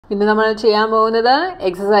ഇന്ന് നമ്മൾ ചെയ്യാൻ പോകുന്നത്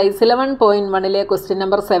എക്സസൈസ് 11.1 ക്വസ്റ്റ്യൻ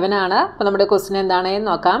നമ്പർ 7 ആണ്. അപ്പോൾ നമ്മുടെ ക്വസ്റ്റ്യൻ എന്താണെന്ന്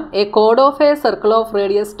നോക്കാം. A code of A circle of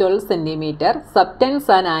radius 12 centimetre സബ്ടെൻസ്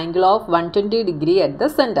an angle of 120 degree at the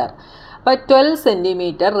centre. അപ്പോൾ 12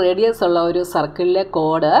 സെൻറ്റിമീറ്റർ റേഡിയസ് ഉള്ള ഒരു സർക്കിളിലെ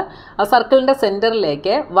കോഡ് ആ സർക്കിളിൻ്റെ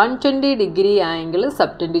സെൻറ്ററിലേക്ക് 120 ഡിഗ്രി ആംഗിൾ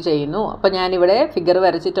സബ്റ്റെൻഡ് ചെയ്യുന്നു. അപ്പോൾ ഞാനിവിടെ ഫിഗർ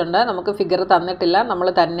വരച്ചിട്ടുണ്ട്. നമുക്ക് ഫിഗർ തന്നിട്ടില്ല, നമ്മൾ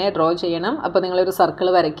തന്നെ ഡ്രോ ചെയ്യണം. അപ്പോൾ നിങ്ങളൊരു സർക്കിൾ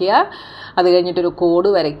വരയ്ക്കുക, അത് കഴിഞ്ഞിട്ടൊരു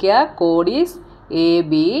കോഡ് വരയ്ക്കുക. കോഡ് ഈസ്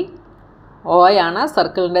AB, O ആണ്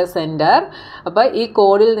സർക്കിളിൻ്റെ സെൻറ്റർ. അപ്പോൾ ഈ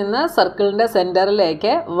കോഡിൽ നിന്ന് സർക്കിളിൻ്റെ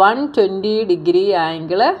സെൻറ്ററിലേക്ക് 120 ഡിഗ്രി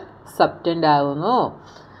ആംഗിൾ സബ്റ്റെൻഡ് ആകുന്നു.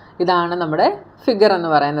 ഇതാണ് നമ്മുടെ ഫിഗർ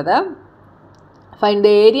എന്ന് പറയുന്നത്. Find the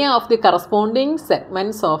area of the corresponding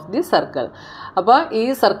segments of the circle. അപ്പോൾ ഈ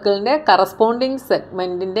സർക്കിളിൻ്റെ കറസ്പോണ്ടിങ്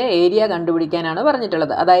സെഗ്മെൻറ്റിൻ്റെ ഏരിയ കണ്ടുപിടിക്കാനാണ്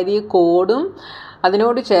പറഞ്ഞിട്ടുള്ളത്. അതായത് ഈ കോഡും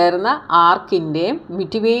അതിനോട് ചേർന്ന ആർക്കിൻ്റെയും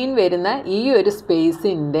ബിറ്റ്വീൻ വരുന്ന ഈ ഒരു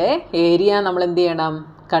സ്പേസിൻ്റെ ഏരിയ നമ്മൾ എന്ത് ചെയ്യണം?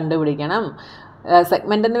 കണ്ടുപിടിക്കണം.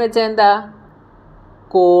 സെഗ്മെൻ്റ് എന്ന് വെച്ചാൽ എന്താ?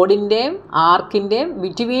 കോഡിൻ്റെയും ആർക്കിൻ്റെയും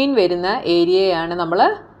ബിറ്റ്വീൻ വരുന്ന ഏരിയയാണ് നമ്മൾ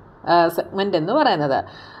സെഗ്മെൻ്റ് എന്ന് പറയുന്നത്.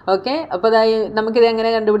 ഓക്കെ, അപ്പോൾ നമുക്കിത് എങ്ങനെ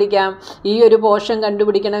കണ്ടുപിടിക്കാം? ഈ ഒരു പോർഷൻ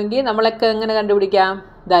കണ്ടുപിടിക്കണമെങ്കിൽ നമ്മളൊക്കെ എങ്ങനെ കണ്ടുപിടിക്കാം?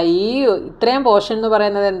 ഈ ഇത്രയും പോർഷൻ എന്ന്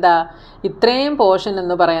പറയുന്നത് എന്താ? ഇത്രയും പോർഷൻ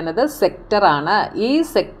എന്ന് പറയുന്നത് സെക്ടറാണ്. ഈ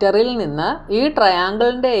സെക്ടറിൽ നിന്ന് ഈ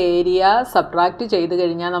ട്രയാങ്കിളിൻ്റെ ഏരിയ സബ്ട്രാക്റ്റ് ചെയ്ത്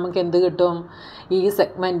കഴിഞ്ഞാൽ നമുക്ക് എന്ത് കിട്ടും? ഈ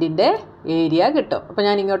സെഗ്മെൻറ്റിൻ്റെ ഏരിയ കിട്ടും. അപ്പോൾ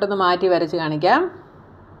ഞാൻ ഇങ്ങോട്ടൊന്ന് മാറ്റി വരച്ച് കാണിക്കാം.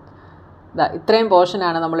 ഇത്രയും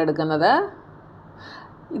പോർഷനാണ് നമ്മൾ എടുക്കുന്നത്.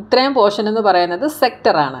 ഇത്രയും പോർഷൻ എന്ന് പറയുന്നത്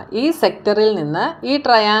സെക്ടറാണ്. ഈ സെക്ടറിൽ നിന്ന് ഈ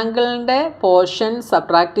ട്രയാങ്കിളിൻ്റെ പോർഷൻ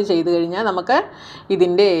സബ്ട്രാക്റ്റ് ചെയ്ത് കഴിഞ്ഞാൽ നമുക്ക്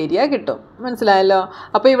ഇതിൻ്റെ ഏരിയ കിട്ടും. മനസ്സിലായല്ലോ?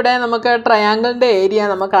 അപ്പോൾ ഇവിടെ നമുക്ക് ട്രയാങ്കിളിൻ്റെ ഏരിയ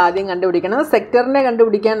നമുക്ക് ആദ്യം കണ്ടുപിടിക്കണം. സെക്ടറിനെ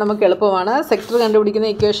കണ്ടുപിടിക്കാൻ നമുക്ക് എളുപ്പമാണ്. സെക്ടർ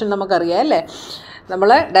കണ്ടുപിടിക്കുന്ന ഇക്വേഷൻ നമുക്കറിയാം അല്ലേ? നമ്മൾ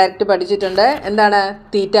ഡയറക്റ്റ് പഠിച്ചിട്ടുണ്ട്. എന്താണ്?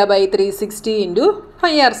 θ/360 ×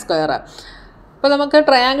 πr². അപ്പോൾ നമുക്ക്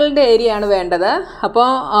ട്രയാങ്കിളിൻ്റെ ഏരിയ ആണ് വേണ്ടത്. അപ്പോൾ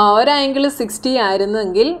ഒരു ആംഗിൾ 60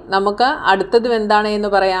 ആയിരുന്നെങ്കിൽ നമുക്ക് അടുത്തത് എന്താണ് എന്ന്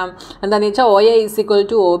പറയാം. എന്താണെന്ന് വെച്ചാൽ OA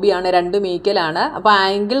 = OB ആണ്, രണ്ടും ഈക്വലാണ്. അപ്പോൾ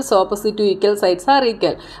angles opposite two equal sides are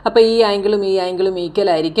equal. അപ്പോൾ ഈ ആംഗിളും ഈ ആംഗിളും ഈക്വൽ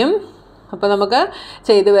ആയിരിക്കും. അപ്പോൾ നമുക്ക്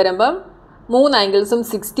ചെയ്തു വരുമ്പം 3 ആംഗിൾസും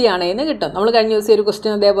 60 ആണെന്ന് കിട്ടും. നമ്മൾ കഴിഞ്ഞ ദിവസം ഒരു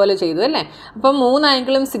ക്വസ്റ്റ്യൻ അതേപോലെ ചെയ്തു അല്ലേ? അപ്പം 3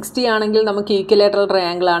 ആംഗിളും 60 ആണെങ്കിൽ നമുക്ക് ഈക്വലേറ്ററൽ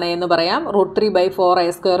ട്രയാങ്കിൾ ആണ് എന്ന് പറയാം.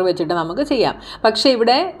 √3/4a² വെച്ചിട്ട് നമുക്ക് ചെയ്യാം. പക്ഷേ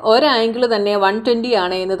ഇവിടെ ഒരു ആംഗിൾ തന്നെ 120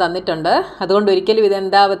 ആണ് എന്ന് തന്നിട്ടുണ്ട്. അതുകൊണ്ട് ഒരിക്കലും ഇത്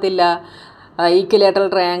എന്താവത്തില്ല? ഈക്വലേറ്ററൽ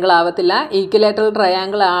ട്രയാങ്കിൾ ആവത്തില്ല. ഈക്വലേറ്ററൽ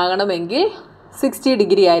ട്രയാങ്കിൾ ആകണമെങ്കിൽ 60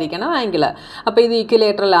 ഡിഗ്രി ആയിരിക്കണം ആംഗിൾ. അപ്പോൾ ഇത്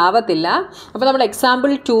ഈക്വലേറ്ററൽ ആവത്തില്ല. അപ്പോൾ നമ്മൾ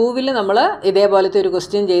എക്സാമ്പിൾ 2-ൽ നമ്മൾ ഇതേപോലത്തെ ഒരു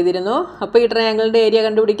ക്വസ്റ്റ്യൻ ചെയ്തിരുന്നു. അപ്പോൾ ഈ ട്രയാങ്കിളിൻ്റെ ഏരിയ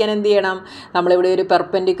കണ്ടുപിടിക്കാൻ എന്ത് ചെയ്യണം? നമ്മളിവിടെ ഒരു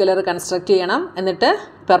പെർപെൻഡിക്കുലർ കൺസ്ട്രക്ട് ചെയ്യണം. എന്നിട്ട്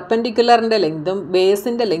പെർപെൻഡിക്കുലറിൻ്റെ ലെങ്തും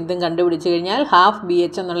ബേസിൻ്റെ ലെങ്തും കണ്ടുപിടിച്ച് കഴിഞ്ഞാൽ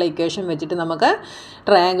 ½ എന്നുള്ള ഇക്വേഷൻ വെച്ചിട്ട് നമുക്ക്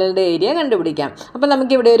ട്രയാങ്കിളിൻ്റെ ഏരിയ കണ്ടുപിടിക്കാം. അപ്പോൾ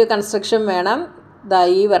നമുക്കിവിടെ ഒരു കൺസ്ട്രക്ഷൻ വേണം.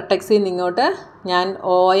 ഈ വെർട്ടെക്സിൽ നിന്ന് ഇങ്ങോട്ട് ഞാൻ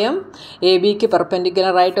OM ABക്ക്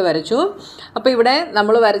പെർപെൻഡിക്കുലറായിട്ട് വരച്ചു. അപ്പോൾ ഇവിടെ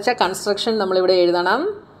നമ്മൾ വരച്ച കൺസ്ട്രക്ഷൻ നമ്മളിവിടെ എഴുതണം.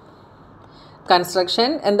 കൺസ്ട്രക്ഷൻ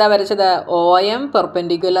എന്താ വരച്ചത്? OM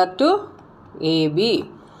perpendicular to AB.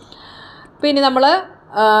 പിന്നെ നമ്മൾ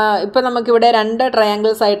ഇപ്പോൾ നമുക്കിവിടെ 2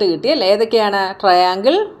 ട്രയാങ്കിൾസ് ആയിട്ട് കിട്ടിയല്ലേ? ഏതൊക്കെയാണ്?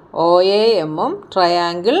 Triangle OAM-ഉം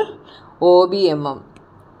triangle OBM-ഉം.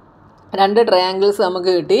 2 ട്രയാങ്കിൾസ്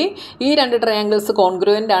നമുക്ക് കിട്ടി. ഈ 2 ട്രയാങ്കിൾസ്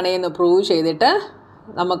കോൺഗ്രുവൻ്റ് ആണ് എന്ന് പ്രൂവ് ചെയ്തിട്ട്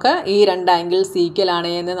നമുക്ക് ഈ 2 ആംഗിൾസ് ഈക്വൽ ആണ്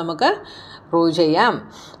എന്ന് നമുക്ക് പ്രൂവ് ചെയ്യാം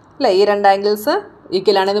അല്ലേ? ഈ 2 ആംഗിൾസ്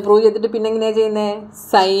ഈക്വൽ ആണെന്ന് പ്രൂവ് ചെയ്തിട്ട് പിന്നെ എങ്ങനെയാണ് ചെയ്യുന്നത്?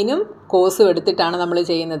 സൈനും കോസും എടുത്തിട്ടാണ് നമ്മൾ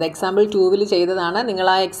ചെയ്യുന്നത്. എക്സാമ്പിൾ 2-ൽ ചെയ്തതാണ്. നിങ്ങൾ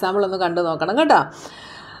ആ എക്സാമ്പിൾ ഒന്ന് കണ്ടു നോക്കണം കേട്ടോ.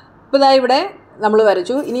 അപ്പോൾ ഇവിടെ നമ്മൾ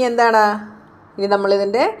വരച്ചു. ഇനി എന്താണ്? ഇനി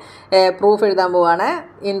നമ്മളിതിൻ്റെ പ്രൂഫ് എഴുതാൻ പോവാണ്.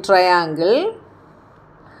 In triangle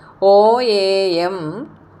OAM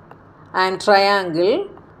and triangle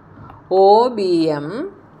OBM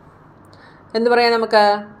എന്ന് പറയാം നമുക്ക്.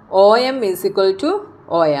 OM =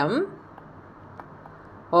 OM,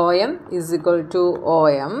 OM =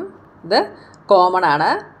 OM. ഇത് കോമൺ ആണ്.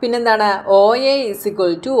 പിന്നെന്താണ്? OA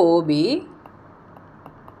 = OB.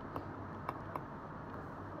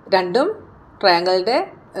 രണ്ടും ട്രയാങ്കിളിൻ്റെ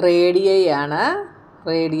റേഡിയൈ ആണ്.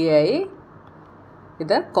 റേഡിയൈ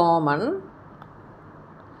ഇത് കോമൺ.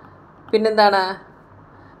 പിന്നെന്താണ്?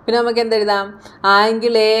 പിന്നെ നമുക്ക് എന്തെഴുതാം?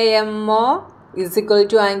 Angle AMO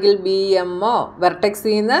 = angle BMO. വെർട്ടെക്സിൽ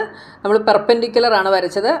നിന്ന് നമ്മൾ പെർപെൻഡിക്കുലർ ആണ്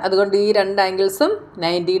വരച്ചത്. അതുകൊണ്ട് ഈ 2 ആംഗിൾസും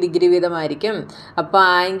 90 ഡിഗ്രി വീതമായിരിക്കും. അപ്പോൾ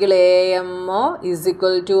ആംഗിൾ AMO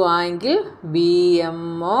 = ആംഗിൾ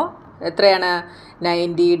BMO എത്രയാണ്?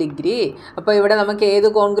 90 ഡിഗ്രി. അപ്പോൾ ഇവിടെ നമുക്ക് ഏത്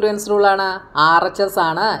കോൺഗ്രുവൻസ് റൂളാണ്? RHS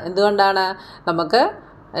ആണ്. എന്തുകൊണ്ടാണ്? നമുക്ക്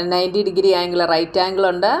 90 ഡിഗ്രി ആംഗിൾ റൈറ്റ് ആംഗിൾ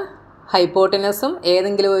ഉണ്ട്, ഹൈപ്പോട്ടനസും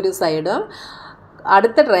ഏതെങ്കിലും ഒരു സൈഡും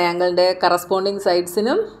അടുത്ത ട്രയാങ്കിളിൻ്റെ കറസ്പോണ്ടിങ്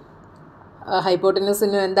സൈഡ്സിനും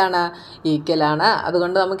ഹൈപ്പോട്ടിനസിനും എന്താണ് ഈക്വൽ ആണ്.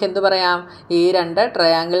 അതുകൊണ്ട് നമുക്ക് എന്ത് പറയാം, ഈ രണ്ട്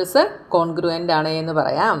ട്രയാങ്കിൾസ് കോൺഗ്രുവൻ്റ് ആണ് എന്ന്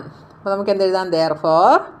പറയാം. അപ്പോൾ നമുക്ക് എന്ത് എഴുതാം,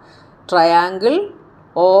 therefore triangle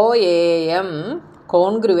OAM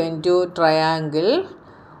congruent to triangle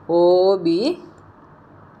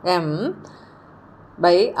OBM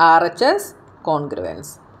by RHS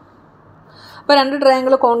congruence. അപ്പോൾ രണ്ട്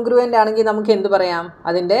ട്രയാങ്കിൾ കോൺഗ്രുവൻ്റ് ആണെങ്കിൽ നമുക്ക് എന്ത് പറയാം,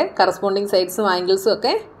 അതിൻ്റെ കറസ്പോണ്ടിങ് സൈഡ്സും ആംഗിൾസും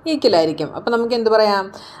ഒക്കെ ഈക്വൽ ആയിരിക്കും. അപ്പോൾ നമുക്ക് എന്ത് പറയാം,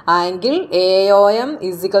 angle AOM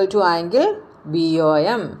is equal to angle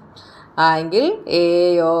BOM, angle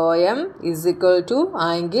AOM is equal to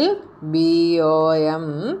angle BOM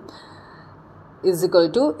is equal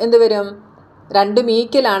to എന്ത് വരും, രണ്ടും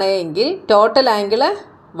ഈക്വൽ ആണ് എങ്കിൽ ടോട്ടൽ ആംഗിൾ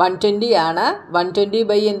 120 ആണ്. 120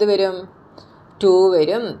 ബൈ എന്ത് വരും, 2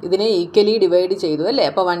 വരും. ഇതിനെ ഈക്വലി ഡിവൈഡ് ചെയ്തു അല്ലേ.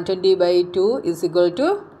 അപ്പോൾ 120 by 2 is equal to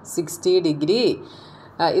 60 degree.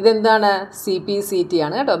 ഇതെന്താണ്, CPCT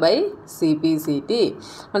ആണ് കേട്ടോ, ബൈ CPCT.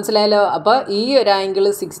 മനസ്സിലായല്ലോ. അപ്പോൾ ഈ ഒരു ആംഗിൾ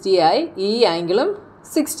 60 ആയി, ഈ ആംഗിളും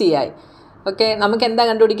 60 ആയി. ഓക്കെ, നമുക്ക് എന്താ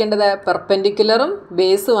കണ്ടുപിടിക്കേണ്ടത്, പെർപെൻഡിക്കുലറും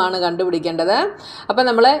ബേസുമാണ് കണ്ടുപിടിക്കേണ്ടത്. അപ്പോൾ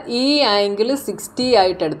നമ്മൾ ഈ ആംഗിൾ 60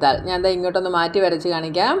 ആയിട്ട് എടുത്താൽ, ഞാൻ എന്താ ഇങ്ങോട്ടൊന്ന് മാറ്റി വരച്ച്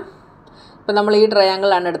കാണിക്കാം. അപ്പോൾ നമ്മൾ ഈ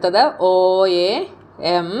ട്രയാങ്കിളാണ് എടുത്തത്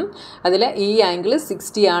OAM, അതിൽ ഈ ആംഗിൾ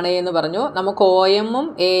 60 ആണ് എന്ന് പറഞ്ഞു. നമുക്ക് OM-ഉം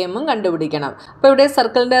AM-ഉം കണ്ടുപിടിക്കണം. അപ്പോൾ ഇവിടെ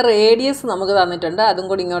സർക്കിളിൻ്റെ റേഡിയസ് നമുക്ക് തന്നിട്ടുണ്ട്, അതും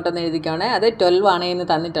കൂടി ഇങ്ങോട്ടൊന്ന് എഴുതിക്കുകയാണ്. അത് 12 ആണ് എന്ന്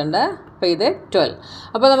തന്നിട്ടുണ്ട്. അപ്പോൾ ഇത് 12.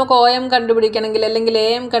 അപ്പോൾ നമുക്ക് OM കണ്ടുപിടിക്കണമെങ്കിൽ അല്ലെങ്കിൽ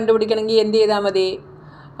AM കണ്ടുപിടിക്കണമെങ്കിൽ എന്ത് ചെയ്താൽ മതി,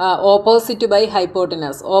 opposite by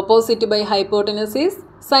hypotenuse. Opposite by hypotenuse is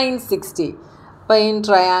sin 60. അപ്പോൾ ഇൻ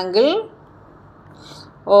ട്രയാങ്കിൾ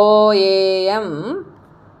OAM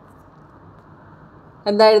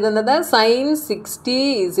എന്താ എഴുതുന്നത്, sin 60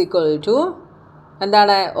 ഈസ് ഈക്വൽ ടു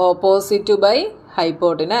എന്താണ്, ഓപ്പോസിറ്റ് ബൈ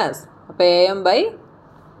ഹൈപ്പോട്ടിനസ്. അപ്പോൾ AM ബൈ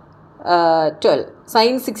 12.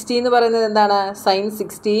 sin 60 എന്ന് പറയുന്നത് എന്താണ്, sin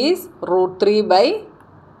 60 is √3 by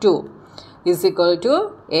 2 is equal to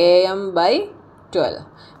AM by 12.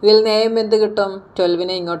 ഇതിൽ നിന്ന് AM എന്ത് കിട്ടും,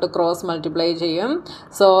 12നെ ഇങ്ങോട്ട് ക്രോസ് മൾട്ടിപ്ലൈ ചെയ്യും.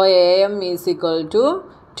 So AM is equal to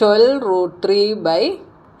 12√3 by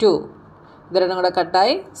 2. ഇത് രണ്ടും കൂടെ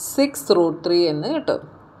കട്ടായി 6√3 എന്ന് കിട്ടും.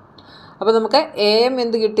 അപ്പോൾ നമുക്ക് AM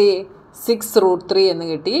എന്ത് കിട്ടി, 6√3 എന്ന്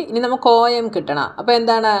കിട്ടി. ഇനി നമുക്ക് OM കിട്ടണം. അപ്പോൾ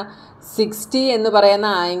എന്താണ്, 60 എന്ന് പറയുന്ന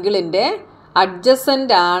ആംഗിളിൻ്റെ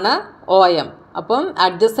അഡ്ജസൻ്റ് ആണ് OM. അപ്പം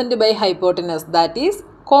adjacent by hypotenuse, that is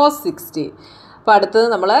cos 60. അപ്പോൾ അടുത്തത്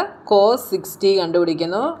നമ്മൾ cos 60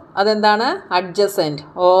 കണ്ടുപിടിക്കുന്നു. അതെന്താണ്, adjacent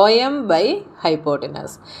OM by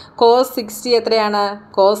hypotenuse. cos 60 എത്രയാണ്,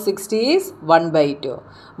 cos 60 is 1/2.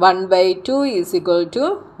 1/2 is equal to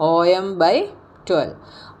OM by 12.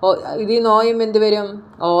 ഇതിൽ നിന്ന് OM എന്ത് വരും,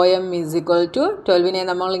 OM ഈസ് ഈക്വൽ ടു 12നെ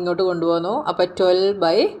നമ്മൾ ഇങ്ങോട്ട് കൊണ്ടുപോകുന്നു. അപ്പോൾ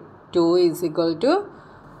 12/2 ഈസ് ഈക്വൽ ടു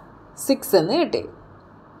 6 എന്ന് കിട്ടി.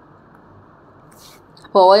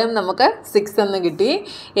 അപ്പോൾ OM നമുക്ക് 6 എന്ന് കിട്ടി.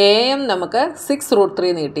 AM നമുക്ക് 6√3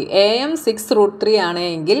 എന്ന് കിട്ടി. AM 6√3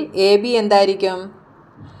 ആണെങ്കിൽ AB എന്തായിരിക്കും,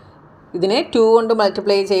 ഇതിനെ 2 കൊണ്ട്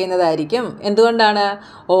മൾട്ടിപ്ലൈ ചെയ്യുന്നതായിരിക്കും. എന്തുകൊണ്ടാണ്,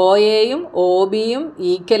 OAയും OBയും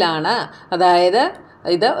ഈക്വലാണ്. അതായത്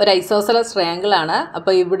ഇത് ഒരു ഐസോസെലസ് ട്രയാങ്കിൾ ആണ്.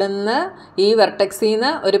 അപ്പോൾ ഇവിടുന്ന് ഈ വെർട്ടെക്സിൽ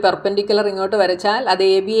നിന്ന് ഒരു പെർപെൻഡിക്കുലർ ഇങ്ങോട്ട് വരച്ചാൽ അത്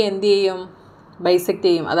AB എന്ത് ചെയ്യും, ബൈസെക്റ്റ്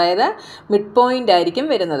ചെയ്യും. അതായത് മിഡ് പോയിൻ്റ് ആയിരിക്കും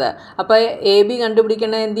വരുന്നത്. അപ്പോൾ AB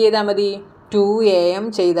കണ്ടുപിടിക്കണത് എന്ത് ചെയ്താൽ മതി, 2AM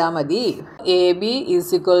ചെയ്താൽ മതി. AB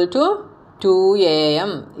is equal to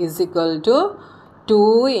 2AM is equal to 2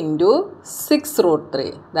 × 6√3,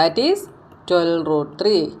 that is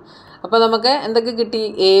 12√3. അപ്പോൾ നമുക്ക് എന്തൊക്കെ കിട്ടി,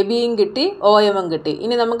 ABയും കിട്ടി, OMും കിട്ടി.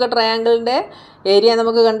 ഇനി നമുക്ക് ട്രയാങ്കിളിൻ്റെ ഏരിയ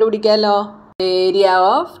നമുക്ക് കണ്ടുപിടിക്കാമല്ലോ. Area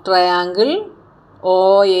of triangle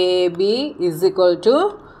OAB is equal to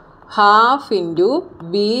half into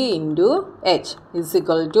B into H is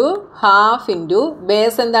equal to half into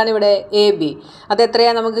base എന്താണ് ഇവിടെ AB. അത്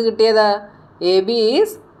എത്രയാണ് നമുക്ക് കിട്ടിയത്, AB is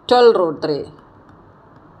 12√3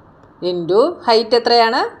 into height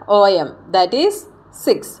എത്രയാണ് OM, that is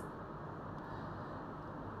 6.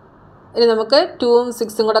 ഇനി നമുക്ക് 2ഉം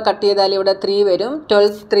 6ഉം കൂടെ കട്ട് ചെയ്താൽ ഇവിടെ 3 വരും.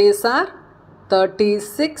 12 3s are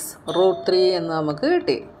 36√3 എന്ന് നമുക്ക്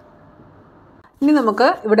കിട്ടി. ഇനി നമുക്ക്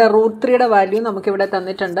ഇവിടെ √3യുടെ വാല്യൂ നമുക്കിവിടെ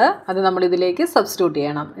തന്നിട്ടുണ്ട്. അത് നമ്മൾ ഇതിലേക്ക് സബ്സ്റ്റിറ്റ്യൂട്ട്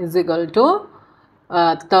ചെയ്യണം. Is equal to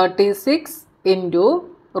 36 into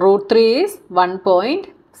 √3 is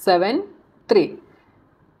 1.73.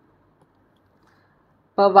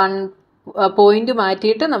 അപ്പോൾ 1 പോയിൻ്റ്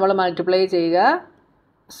മാറ്റിയിട്ട് നമ്മൾ മൾട്ടിപ്ലൈ ചെയ്യുക.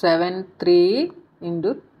 73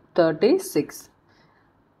 into 36.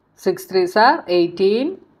 6 3s are 18.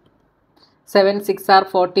 7 6 are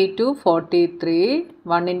 42, 43.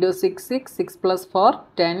 1 into 6 6, 6 plus 4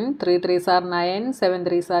 10, 3 3s are 9, 7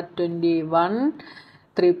 3s are 21,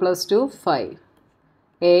 3 plus 2 5,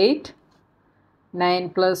 8, 9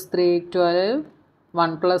 plus 3 12,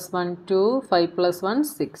 1 plus 1 2, 5 plus 1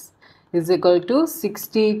 6. is equal to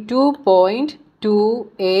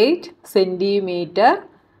 62.28 centimeter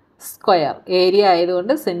square. Area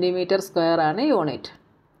ആയതുകൊണ്ട് സെൻറ്റിമീറ്റർ സ്ക്വയർ ആണ് യൂണിറ്റ്.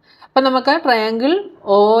 അപ്പം നമുക്ക് triangle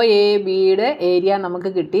O A ബിയുടെ area നമുക്ക്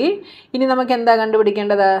കിട്ടി. ഇനി നമുക്ക് എന്താ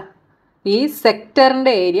കണ്ടുപിടിക്കേണ്ടത്? ഈ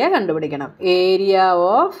സെക്ടറിൻ്റെ ഏരിയ കണ്ടുപിടിക്കണം. Area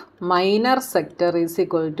of minor sector is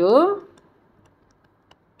equal to,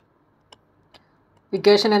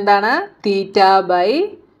 equation എന്താണ്? Theta by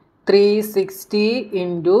 360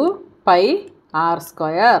 into pi R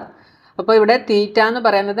square. അപ്പോൾ ഇവിടെ തീറ്റ എന്ന്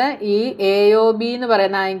പറയുന്നത് ഈ എ ഒ ബി എന്ന്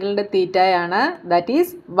പറയുന്ന ആംഗിളിൻ്റെ തീറ്റയാണ്. ദാറ്റ്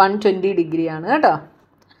ഈസ് 120 ഡിഗ്രി ആണ് കേട്ടോ.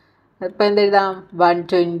 ഇപ്പോൾ എന്തെഴുതാം?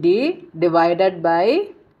 120 ഡിവൈഡഡ് ബൈ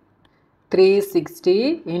 360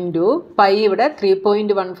 ഇൻറ്റു പൈ ഇവിടെ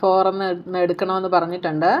 3.14 എന്ന് എടുക്കണമെന്ന്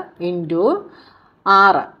പറഞ്ഞിട്ടുണ്ട്, ഇൻറ്റു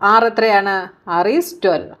ആറ്. ആറ് എത്രയാണ്? ആറ് ഈസ്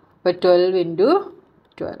 12. അപ്പോൾ 12 ഇൻറ്റു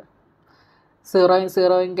 12. 0യും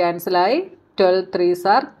 0യും ക്യാൻസലായി. 12 3s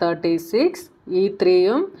are 36. ഈ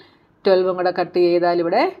 3യും 12ഉം കൂടെ കട്ട് ചെയ്താൽ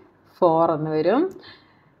ഇവിടെ 4 എന്ന് വരും.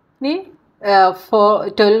 ഇനി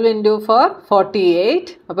 12 ഇൻറ്റു 4 48.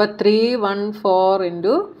 അപ്പോൾ 314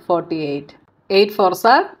 into 48. 8 4s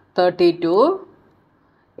are 32.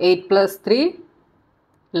 8 plus 3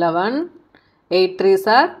 11. 8 3s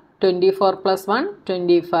are 24 plus 1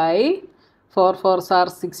 25. 4 4s are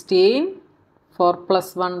 16. 4 plus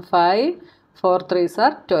 1 5. 4 3s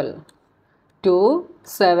are 12. 2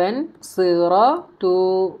 7 0 2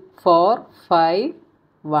 4 5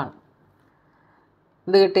 1.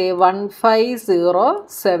 ഇത് കിട്ടി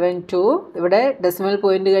 15072. ഇവിടെ ഡെസിമൽ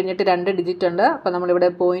പോയിന്റ് കഴിഞ്ഞിട്ട് 2 ഡിജിറ്റ് ഉണ്ട്. അപ്പോൾ നമ്മളിവിടെ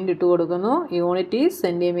പോയിന്റ് ഇട്ട് കൊടുക്കുന്നു. Unit is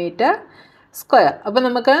centimetre square. അപ്പോൾ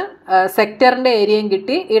നമുക്ക് സെക്ടറിൻ്റെ ഏരിയയും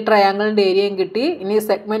കിട്ടി, ഈ ട്രയാങ്കിളിൻ്റെ ഏരിയയും കിട്ടി. ഇനി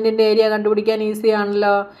സെഗ്മെൻറ്റിൻ്റെ ഏരിയ കണ്ടുപിടിക്കാൻ ഈസി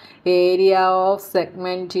ആണല്ലോ. Area of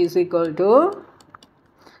segment is equal to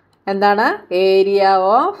എന്താണ്? Area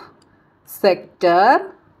of sector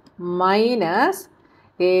minus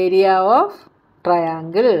area of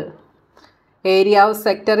triangle. Area of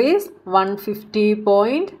sector is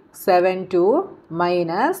 150.72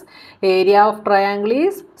 minus area of triangle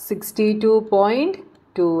is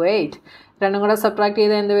 62.28. രണ്ടും കൂടെ സബ്ട്രാക്ട്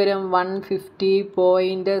ചെയ്താൽ എന്ത് വരും?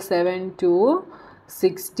 150.72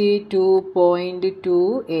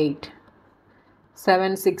 62.28.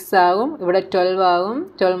 7 6 ആകും. ഇവിടെ 12 ആകും.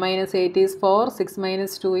 12 minus 8 is 4. 6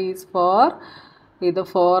 minus 2 is 4. ഇത്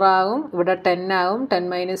 4 ആകും. ഇവിടെ 10 ആകും. 10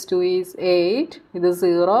 minus 2 is 8. ഇത്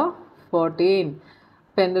 0 14.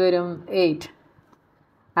 അപ്പോൾ എന്ത് വരും? 8.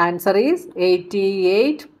 Answer is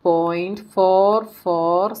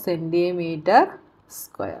 88.44 centimetre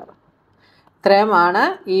square. ഇത്രയുമാണ്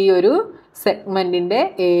ഈ ഒരു സെഗ്മെൻറ്റിൻ്റെ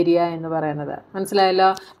ഏരിയ എന്ന് പറയുന്നത്. മനസ്സിലായല്ലോ?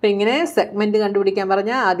 അപ്പോൾ ഇങ്ങനെ സെഗ്മെൻറ്റ് കണ്ടുപിടിക്കാൻ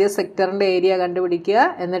പറഞ്ഞാൽ ആദ്യം സെക്ടറിൻ്റെ ഏരിയ കണ്ടുപിടിക്കുക,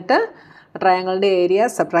 എന്നിട്ട് ട്രയാങ്കിളിൻ്റെ ഏരിയ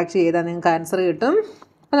സബ്ട്രാക്ട് ചെയ്താൽ നിങ്ങൾക്ക് ആൻസർ കിട്ടും.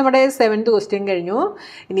 അപ്പോൾ നമ്മുടെ 7th ക്വസ്റ്റ്യൻ കഴിഞ്ഞു.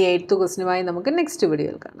 ഇനി 8th ക്വസ്റ്റ്യനുമായി നമുക്ക് നെക്സ്റ്റ്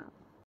വീഡിയോയിൽ കാണാം.